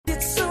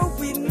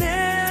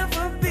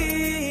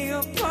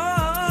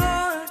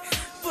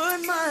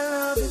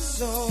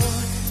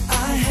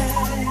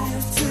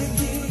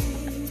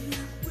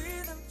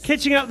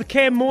Catching up with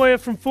Cam Moir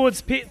from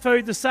Ford's Pet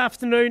Food this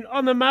afternoon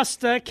on the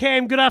muster.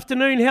 Cam, good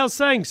afternoon. How's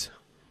things?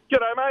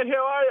 G'day, mate.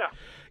 How are you?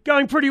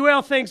 Going pretty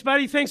well, thanks,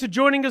 buddy. Thanks for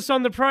joining us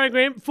on the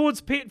program. Ford's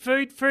Pet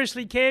Food,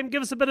 firstly, Cam,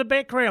 give us a bit of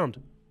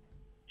background.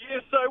 Yeah,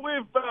 so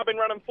we've been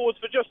running Fords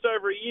for just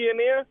over a year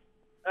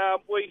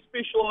now. We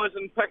specialise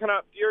in picking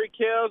up dairy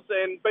cows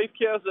and beef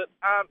cows that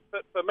aren't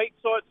fit for meat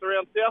sites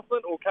around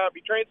Southland or can't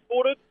be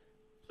transported.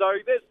 So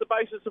that's the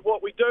basis of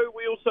what we do.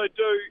 We also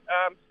do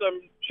some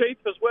sheep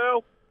as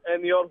well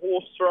and the odd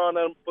horse thrown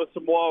in for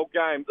some wild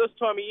game. This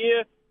time of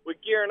year, we're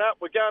gearing up.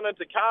 We're going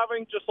into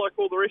calving, just like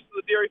all the rest of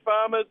the dairy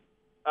farmers.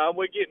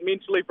 We're getting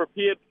mentally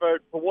prepared for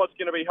what's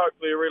going to be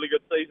hopefully a really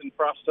good season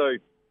for us too.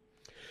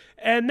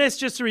 And that's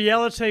just the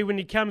reality when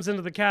it comes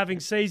into the calving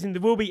season.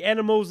 There will be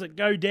animals that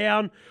go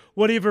down,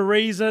 whatever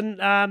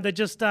reason. They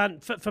just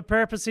aren't fit for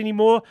purpose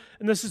anymore.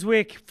 And this is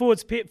where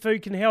Ford's Pet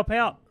Food can help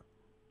out.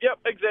 Yep,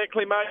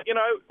 exactly, mate. You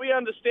know, we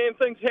understand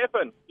things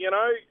happen. You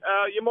know,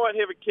 you might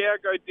have a cow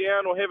go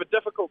down or have a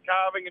difficult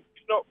calving and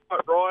she's not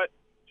quite right.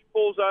 She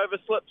falls over,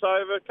 slips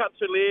over, cuts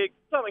her leg.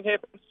 Something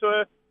happens to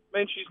her,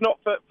 means she's not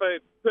fit for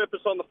purpose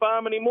on the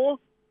farm anymore.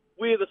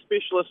 We're the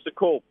specialists to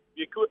call.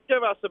 You could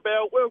give us a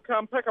bell, we'll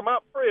come pick them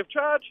up free of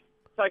charge,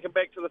 take them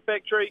back to the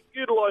factory,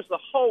 utilise the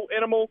whole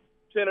animal,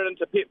 turn it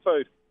into pet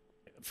food.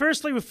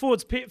 Firstly, with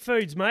Ford's Pet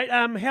Foods, mate,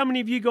 how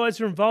many of you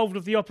guys are involved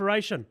with the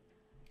operation?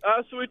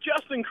 So we're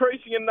just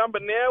increasing in number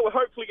now. We're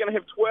hopefully going to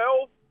have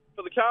 12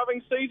 for the calving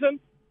season.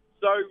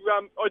 So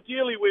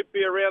ideally we'd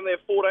be around there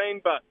 14,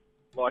 but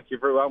like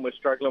everyone, we're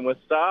struggling with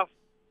staff.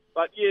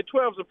 But yeah,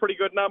 12's a pretty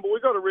good number.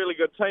 We've got a really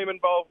good team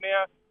involved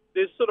now.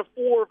 There's sort of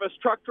 4 of us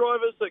truck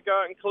drivers that go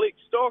out and collect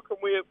stock, and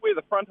we're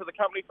the front of the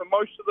company for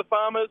most of the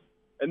farmers.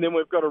 And then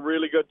we've got a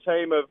really good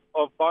team of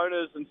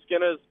boners and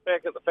skinners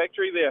back at the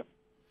factory there.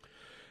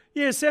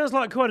 Yeah, it sounds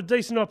like quite a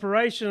decent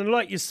operation. And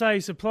like you say,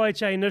 supply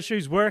chain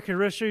issues,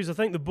 worker issues. I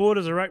think the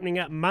borders are opening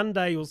up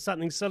Monday or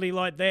something silly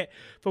like that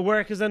for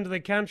workers into the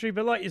country.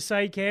 But like you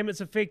say, Cam, it's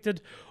affected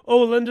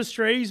all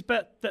industries.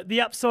 But the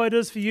upside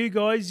is for you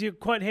guys, you're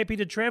quite happy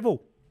to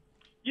travel.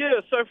 Yeah,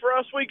 so for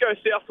us, we go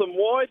south and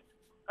wide.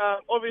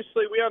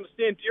 Obviously, we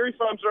understand dairy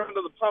farms are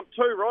under the pump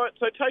too, right?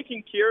 So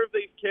taking care of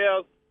these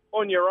cows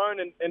on your own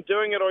and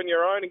doing it on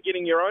your own and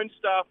getting your own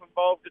staff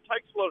involved, it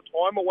takes a lot of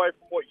time away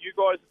from what you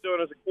guys are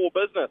doing as a core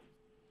business.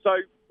 So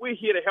we're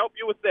here to help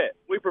you with that.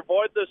 We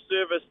provide this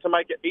service to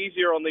make it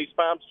easier on these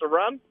farms to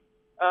run,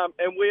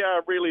 and we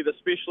are really the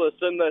specialists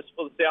in this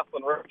for the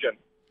Southland region.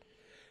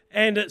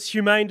 And it's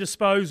humane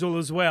disposal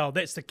as well.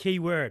 That's the key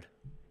word.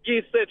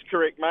 Yes, that's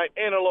correct, mate,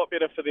 and a lot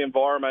better for the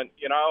environment.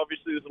 You know,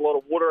 obviously there's a lot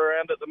of water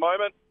around at the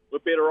moment. We're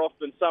better off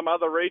than some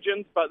other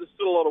regions, but there's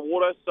still a lot of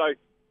water, so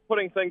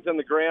putting things in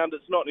the ground,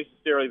 it's not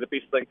necessarily the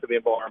best thing for the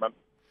environment.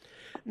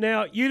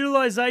 Now,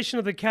 utilisation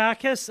of the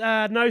carcass,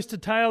 nose to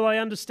tail, I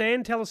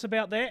understand. Tell us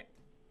about that.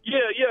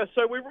 Yeah.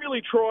 So we're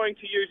really trying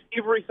to use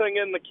everything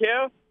in the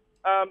cow.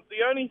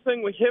 The only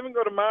thing we haven't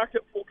got a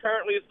market for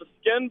currently is the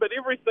skin, but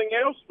everything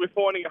else we're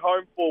finding a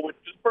home for, which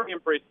is pretty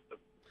impressive.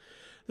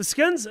 The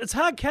skins, it's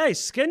hard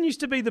case. Skin used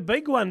to be the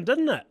big one,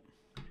 didn't it?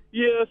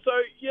 Yeah,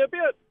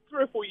 about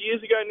 3 or 4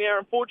 years ago now,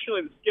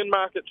 unfortunately, the skin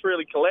market's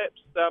really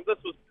collapsed. This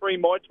was pre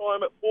my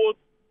time at Ford.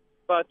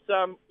 But,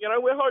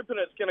 we're hoping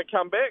it's going to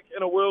come back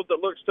in a world that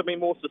looks to be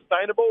more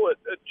sustainable.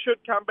 It should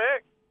come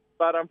back,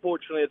 but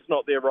unfortunately it's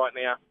not there right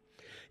now.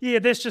 Yeah,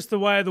 that's just the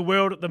way of the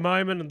world at the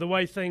moment and the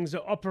way things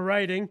are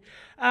operating.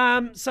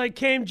 So,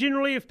 Cam,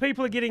 generally, if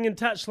people are getting in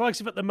touch, like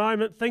at the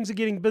moment, things are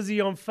getting busy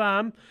on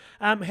farm,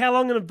 how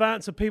long in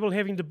advance are people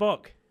having to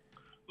book?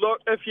 Look,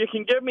 if you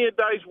can give me a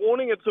day's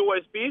warning, it's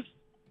always best.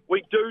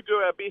 We do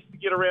our best to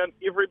get around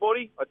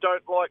everybody. I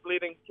don't like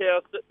letting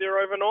cows sit there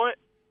overnight,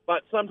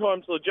 but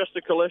sometimes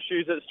logistical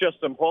issues, it's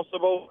just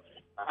impossible.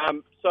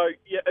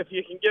 If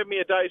you can give me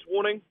a day's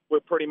warning,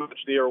 we're pretty much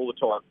there all the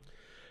time.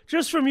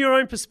 Just from your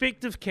own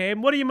perspective,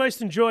 Cam, what are you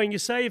most enjoying? You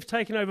say you've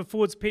taken over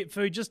Ford's Pet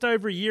Food just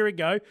over a year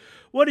ago.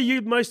 What do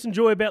you most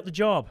enjoy about the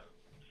job?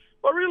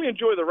 I really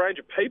enjoy the range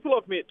of people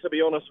I've met, to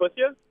be honest with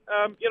you.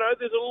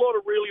 There's a lot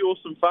of really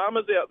awesome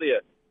farmers out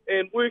there,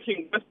 and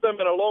working with them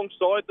and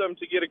alongside them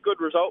to get a good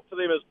result for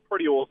them is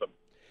pretty awesome.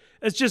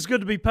 It's just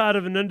good to be part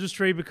of an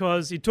industry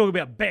because you talk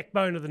about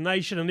backbone of the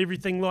nation and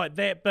everything like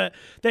that, but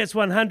that's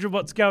 100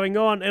 what's going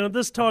on. And at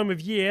this time of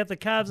year, the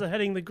calves are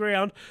hitting the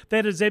ground.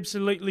 That is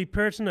absolutely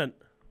pertinent.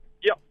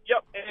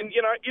 Yep. And,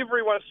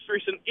 everyone's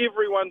stressing,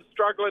 everyone's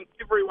struggling,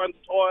 everyone's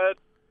tired.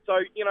 So,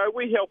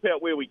 we help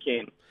out where we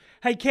can.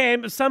 Hey,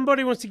 Cam, if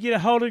somebody wants to get a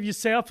hold of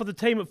yourself or the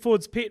team at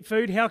Ford's Pet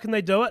Food, how can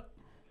they do it?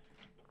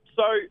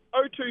 So,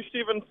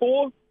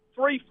 0274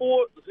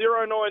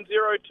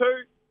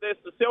 340902, that's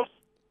the cell.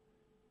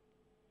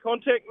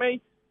 Contact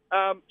me.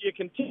 You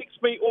can text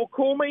me or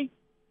call me.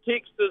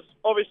 Text is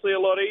obviously a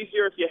lot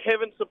easier if you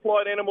haven't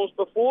supplied animals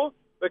before,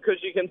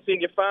 because you can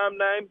send your farm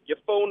name, your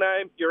full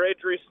name, your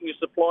address and your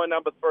supply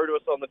number through to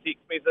us on the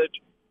text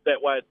message.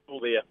 That way it's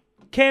all there.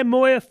 Cam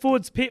Moir,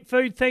 Ford's Pet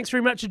Food, thanks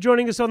very much for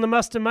joining us on the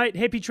muster, mate.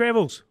 Happy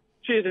travels.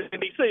 Cheers,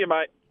 Andy. See you,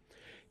 mate.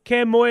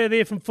 Cam Moir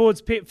there from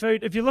Ford's Pet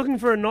Food. If you're looking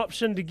for an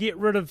option to get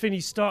rid of any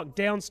stock,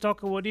 down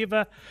stock or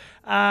whatever,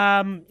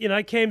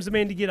 Cam's the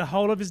man to get a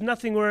hold of. There's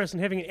nothing worse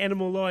than having an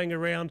animal lying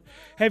around,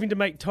 having to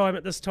make time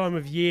at this time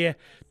of year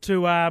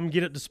to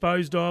get it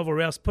disposed of or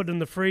else put it in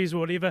the freezer or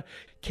whatever.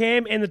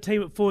 Cam and the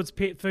team at Ford's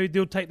Pet Food,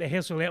 they'll take the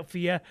hassle out for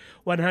you,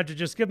 100.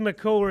 Just give them a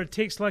call or a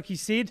text like he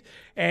said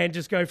and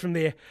just go from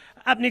there.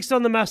 Up next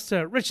on the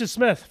muster, Richard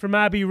Smith from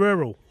RB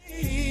Rural.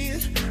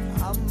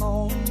 I'm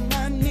on